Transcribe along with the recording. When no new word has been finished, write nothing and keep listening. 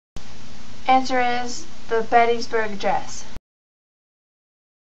Answer is the Gettysburg Address.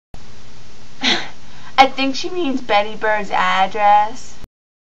 I think she means Betty Berg's address.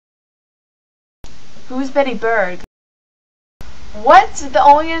 Who's Betty Berg? What? The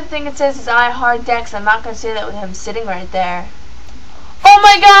only other thing it says is I Heart Dex. I'm not going to say that with him sitting right there. Oh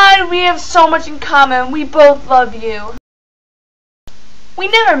my god, we have so much in common. We both love you. We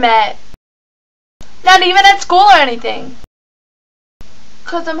never met. Not even at school or anything.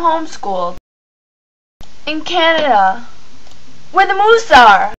 'Cause I'm homeschooled. In Canada. Where the moose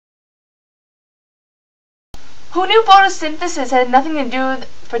are. Who knew photosynthesis had nothing to do with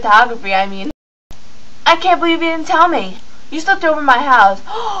photography, I mean. I can't believe you didn't tell me. You slept over my house.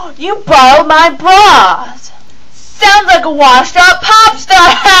 You borrowed my bras. Sounds like a washed up pop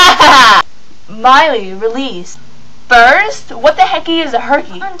star. Miley, release. First, what the heck is a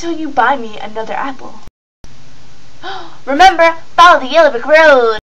herky? Until you buy me another apple. Remember, follow the yellow brick road.